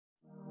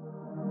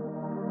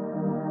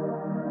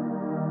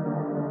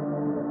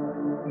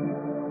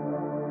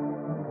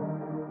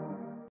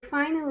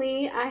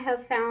finally I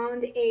have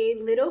found a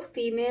little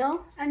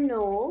female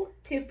anole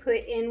to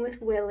put in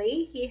with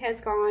Willie. He has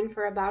gone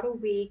for about a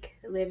week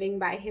living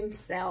by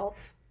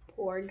himself.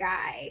 Poor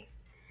guy.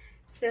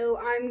 So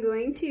I'm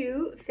going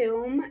to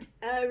film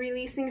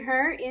releasing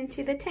her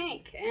into the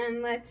tank,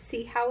 and let's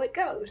see how it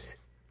goes.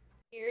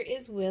 Here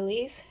is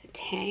Willie's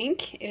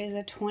tank. It is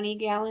a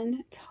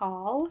 20-gallon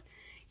tall.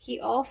 He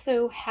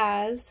also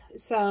has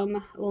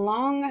some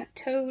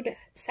long-toed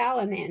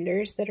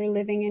salamanders that are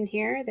living in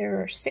here.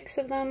 There are 6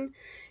 of them,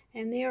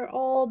 and they are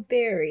all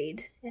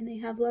buried, and they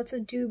have lots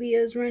of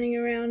dubias running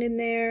around in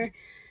there.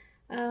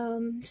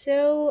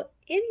 So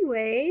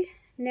anyway,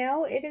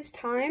 now it is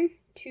time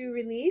to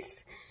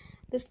release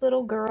this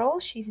little girl.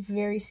 She's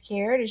very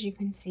scared, as you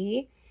can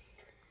see.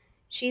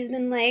 She's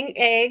been laying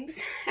eggs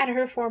at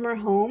her former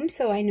home,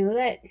 so I know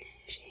that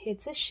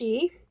it's a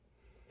she.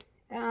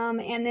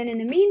 And then in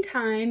the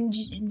meantime,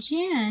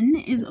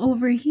 Jinn is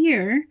over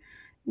here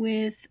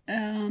with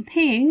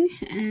Ping,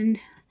 and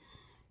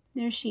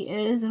there she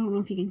is. I don't know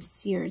if you can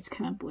see her, it's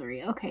kind of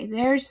blurry. Okay,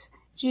 there's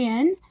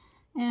Jinn,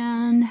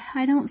 and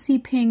I don't see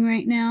Ping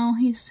right now.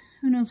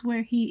 Who knows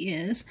where he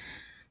is.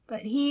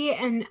 But he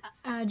and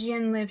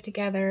Jinn live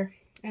together,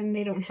 and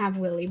they don't have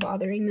Willie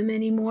bothering them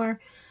anymore.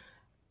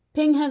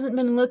 Ping hasn't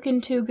been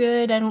looking too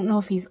good. I don't know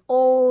if he's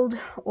old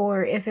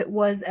or if it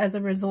was as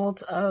a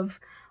result of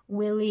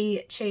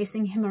Willie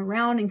chasing him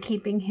around and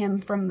keeping him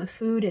from the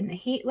food and the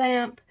heat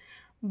lamp,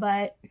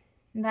 but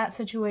that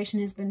situation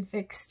has been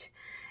fixed.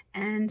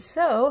 And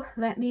so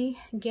let me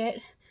get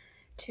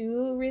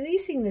to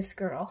releasing this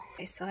girl.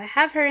 Okay, so I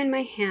have her in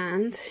my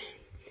hand,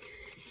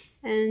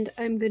 and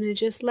I'm gonna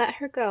just let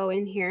her go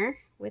in here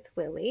with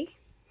Willie.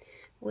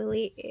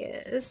 Willie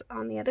is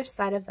on the other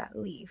side of that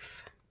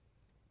leaf.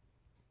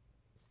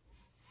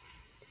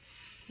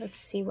 Let's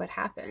see what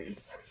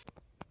happens.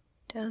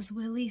 Does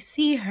Willie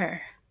see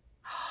her?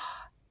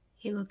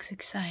 He looks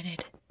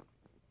excited.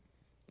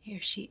 Here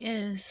she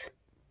is.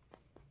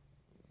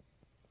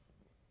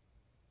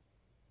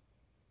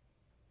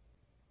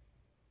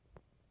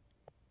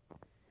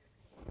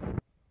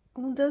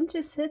 Well, don't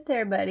just sit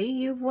there, buddy.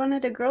 You've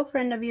wanted a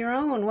girlfriend of your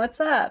own. What's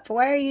up?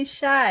 Why are you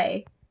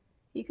shy?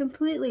 You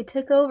completely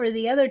took over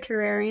the other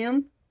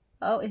terrarium.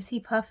 Oh, is he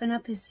puffing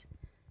up his...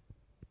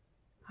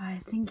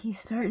 I think he's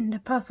starting to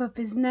puff up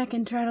his neck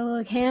and try to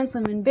look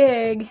handsome and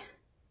big.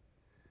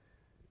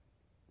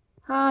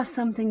 Ah,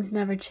 some things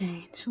never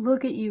change.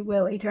 Look at you,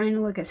 Willie, trying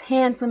to look as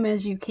handsome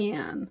as you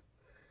can.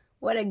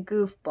 What a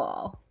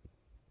goofball.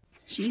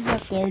 She's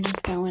up there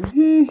just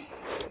going,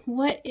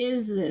 what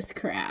is this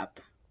crap?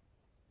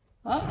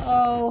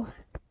 Uh-oh.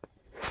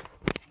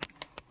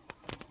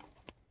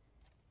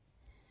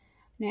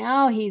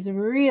 Now he's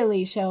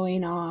really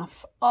showing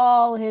off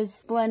all his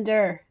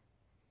splendor.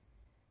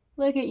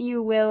 Look at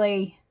you,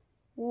 Willie.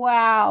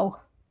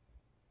 Wow.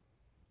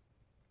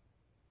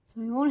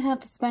 So he won't have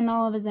to spend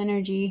all of his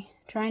energy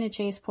trying to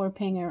chase poor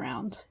Ping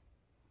around.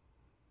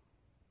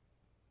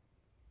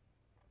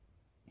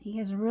 He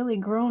has really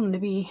grown to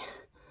be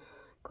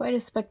quite a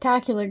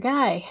spectacular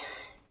guy.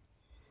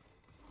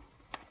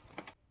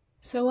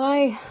 So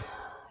I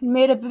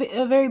made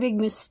a very big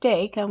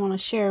mistake I want to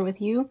share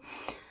with you.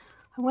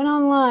 I went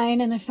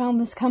online and I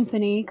found this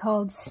company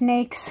called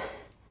Snakes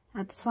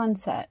at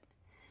Sunset.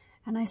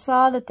 And I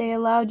saw that they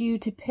allowed you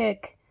to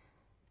pick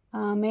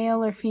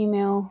male or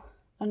female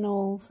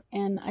anoles,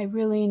 and I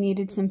really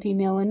needed some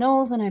female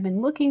anoles, and I've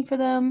been looking for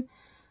them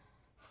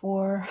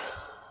for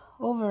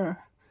over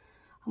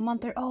a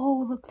month or...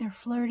 Oh, look, they're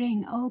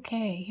flirting.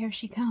 Okay, here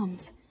she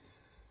comes.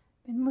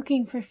 Been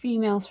looking for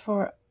females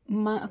for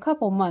a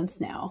couple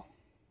months now.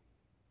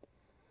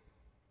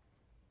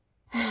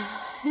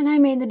 And I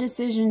made the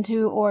decision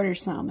to order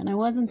some, and I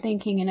wasn't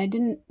thinking, and I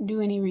didn't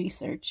do any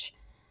research.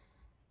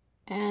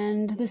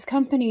 And this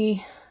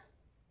company,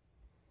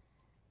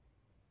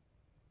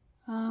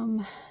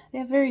 they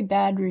have very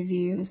bad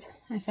reviews.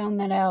 I found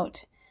that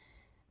out.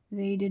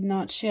 They did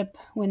not ship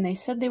when they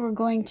said they were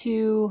going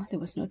to. There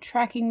was no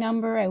tracking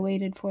number. I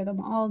waited for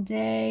them all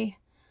day.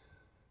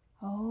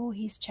 Oh,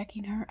 he's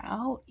checking her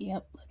out.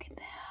 Yep, look at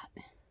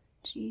that.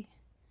 Gee.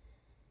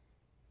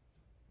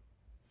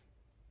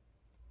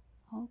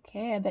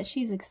 Okay, I bet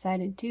she's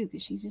excited too,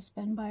 because she's just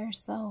been by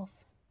herself.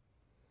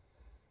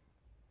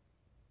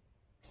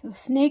 So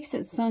Snakes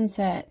at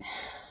Sunset.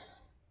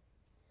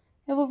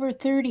 I have over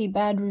 30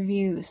 bad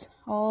reviews,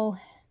 all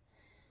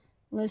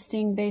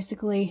listing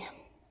basically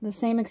the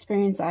same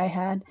experience I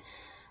had,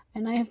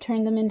 and I have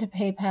turned them into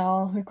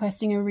PayPal,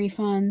 requesting a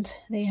refund.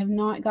 They have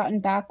not gotten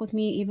back with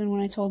me even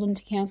when I told them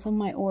to cancel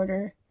my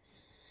order,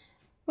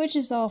 which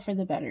is all for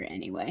the better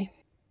anyway.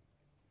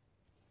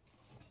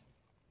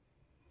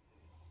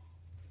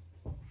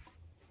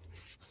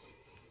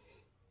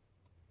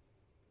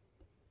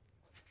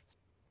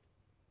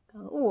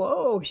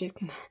 Whoa,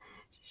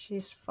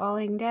 she's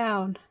falling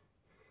down.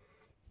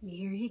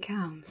 Here he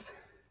comes.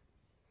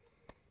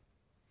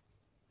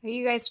 Are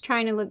you guys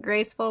trying to look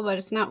graceful, but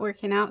it's not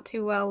working out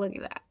too well? Look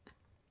at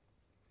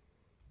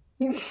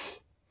that.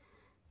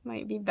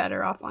 Might be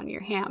better off on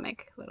your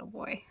hammock, little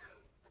boy.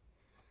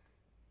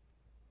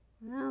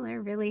 Well,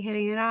 they're really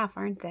hitting it off,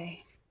 aren't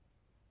they?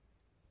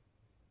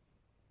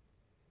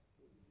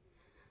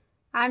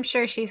 I'm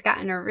sure she's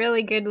gotten a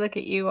really good look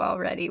at you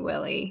already,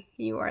 Willie.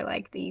 You are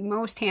like the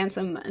most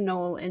handsome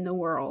anole in the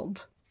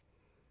world.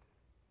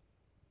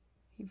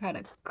 You've had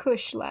a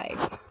cush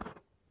life.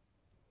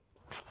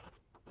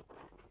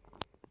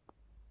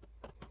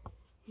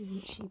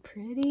 Isn't she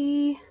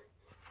pretty?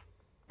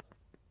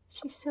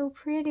 She's so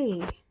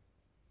pretty.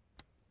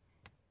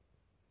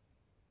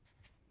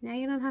 Now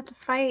you don't have to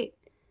fight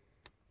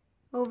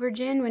over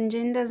Jinn when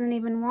Jinn doesn't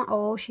even want...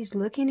 Oh, she's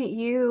looking at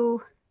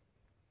you.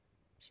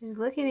 She's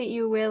looking at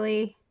you,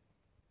 Willie.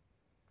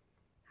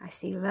 I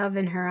see love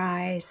in her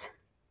eyes.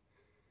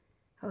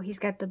 Oh, he's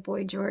got the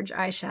Boy George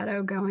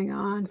eyeshadow going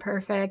on.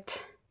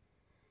 Perfect.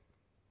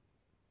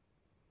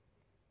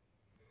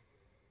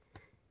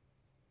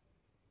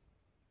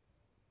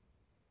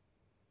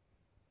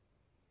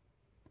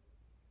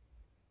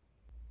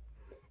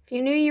 If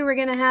you knew you were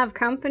going to have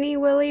company,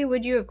 Willie,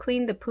 would you have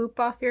cleaned the poop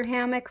off your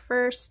hammock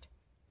first?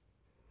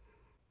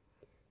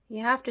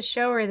 You have to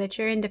show her that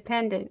you're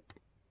independent.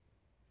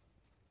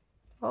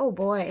 Oh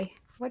boy,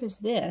 what is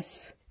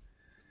this?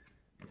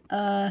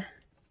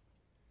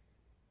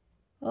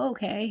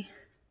 Okay.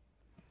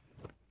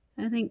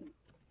 I think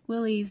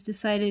Willie's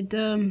decided, I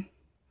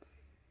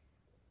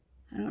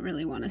don't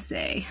really want to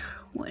say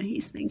what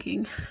he's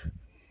thinking.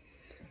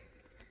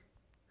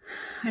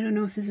 I don't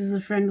know if this is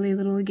a friendly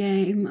little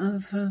game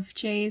of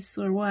chase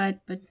or what,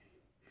 but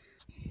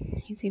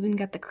he's even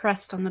got the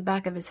crust on the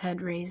back of his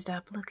head raised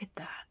up. Look at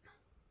that.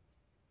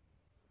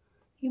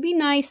 You be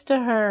nice to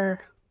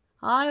her.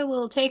 I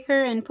will take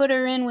her and put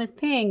her in with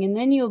Ping, and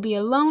then you'll be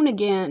alone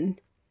again.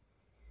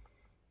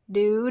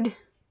 Dude. I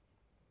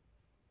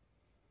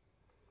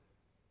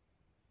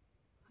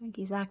think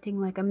he's acting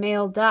like a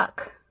male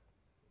duck.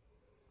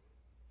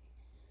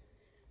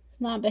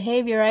 It's not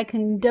behavior I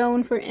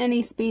condone for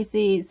any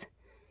species.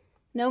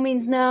 No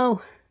means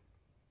no.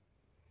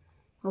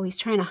 Oh, he's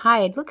trying to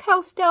hide. Look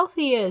how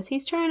stealthy he is.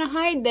 He's trying to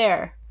hide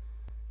there.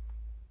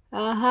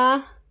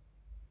 Uh-huh.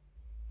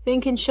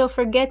 Thinking she'll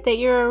forget that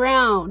you're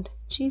around.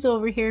 She's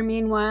over here,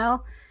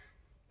 meanwhile,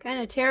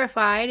 kind of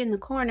terrified in the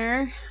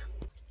corner.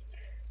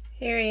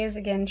 Here he is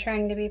again,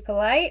 trying to be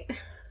polite.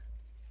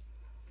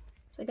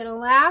 Is it gonna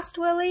last,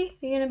 Willie?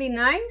 Are you gonna be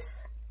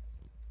nice?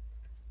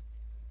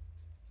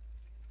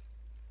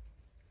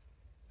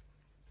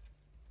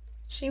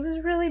 She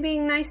was really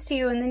being nice to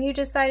you, and then you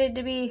decided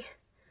to be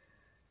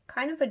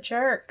kind of a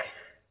jerk.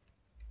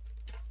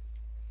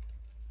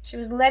 She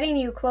was letting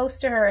you close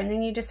to her, and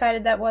then you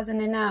decided that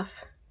wasn't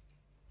enough.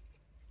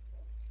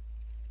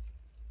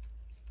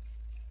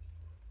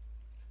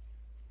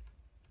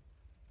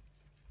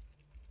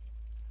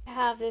 I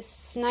have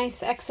this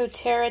nice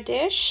Exoterra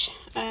dish.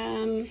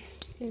 You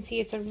can see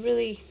it's a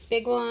really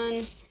big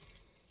one,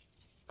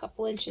 a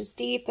couple inches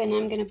deep, and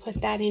I'm going to put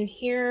that in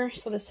here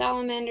so the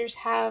salamanders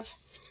have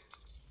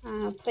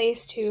a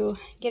place to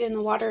get in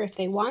the water if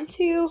they want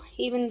to,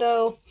 even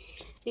though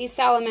these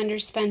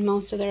salamanders spend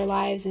most of their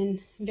lives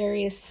in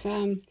various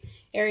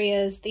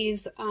areas.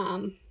 These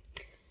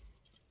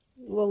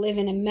will live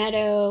in a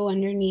meadow,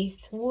 underneath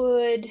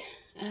wood,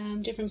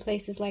 different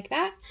places like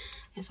that.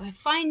 If I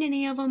find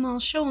any of them, I'll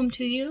show them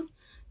to you.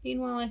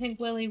 Meanwhile, I think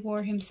Willie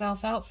wore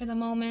himself out for the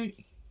moment.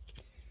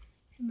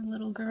 And the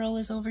little girl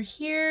is over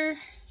here,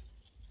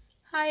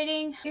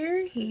 hiding.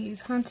 Here,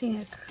 he's hunting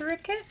a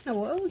cricket. Oh,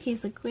 whoa,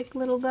 he's a quick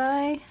little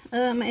guy.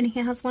 And he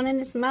has one in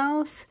his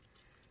mouth.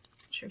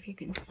 Not sure if you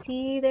can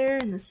see there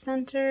in the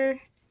center.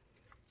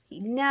 He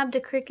nabbed a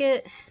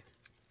cricket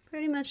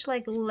pretty much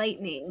like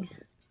lightning.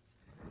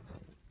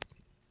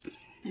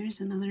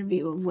 There's another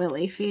view of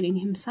Willie feeding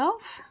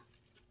himself.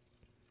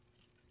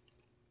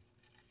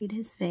 Feed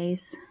his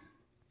face.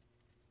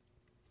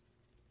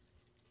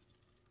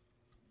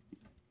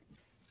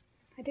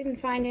 I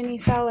didn't find any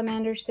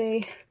salamanders.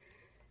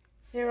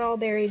 They're all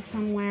buried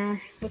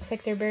somewhere. Looks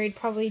like they're buried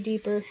probably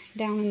deeper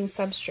down in the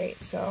substrate,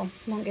 so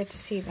won't get to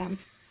see them.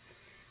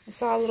 I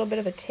saw a little bit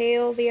of a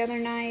tail the other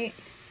night,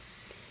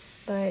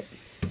 but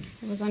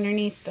it was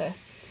underneath the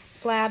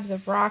slabs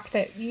of rock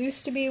that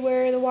used to be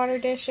where the water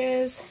dish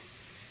is.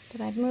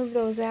 But I've moved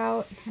those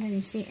out. I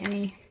didn't see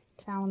any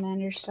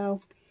salamanders,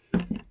 so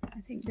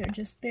I think they're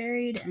just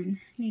buried and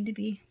need to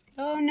be...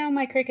 Oh no,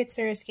 my crickets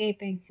are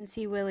escaping. I can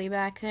see Willie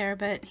back there,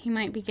 but he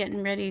might be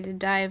getting ready to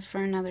dive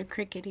for another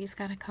cricket. He's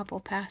got a couple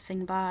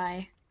passing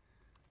by.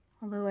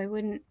 Although I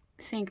wouldn't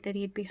think that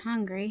he'd be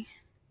hungry.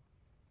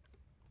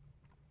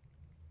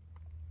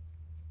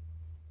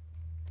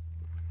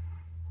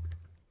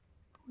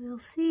 We'll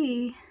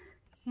see.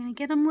 You gonna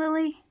get him,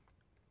 Willie?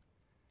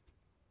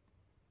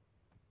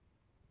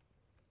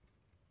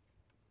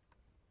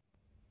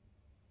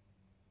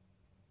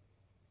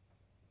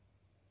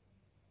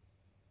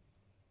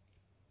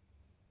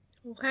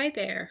 Oh, hi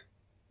there.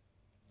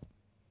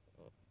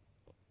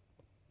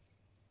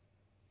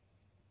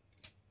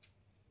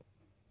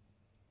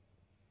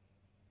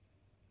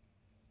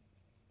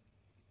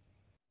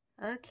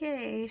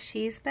 Okay,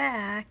 she's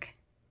back.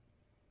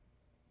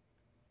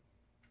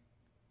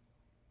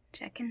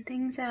 Checking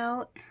things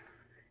out.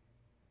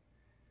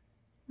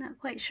 Not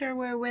quite sure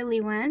where Willie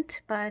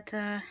went, but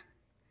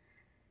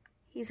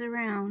he's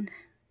around.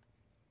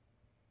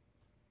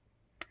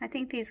 I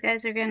think these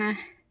guys are gonna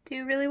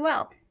do really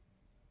well.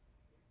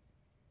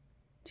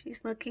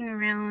 She's looking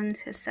around,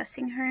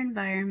 assessing her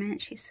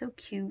environment. She's so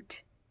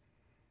cute.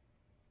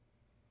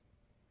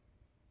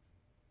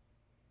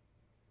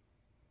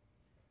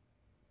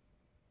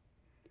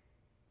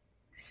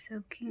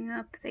 Soaking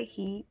up the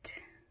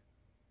heat.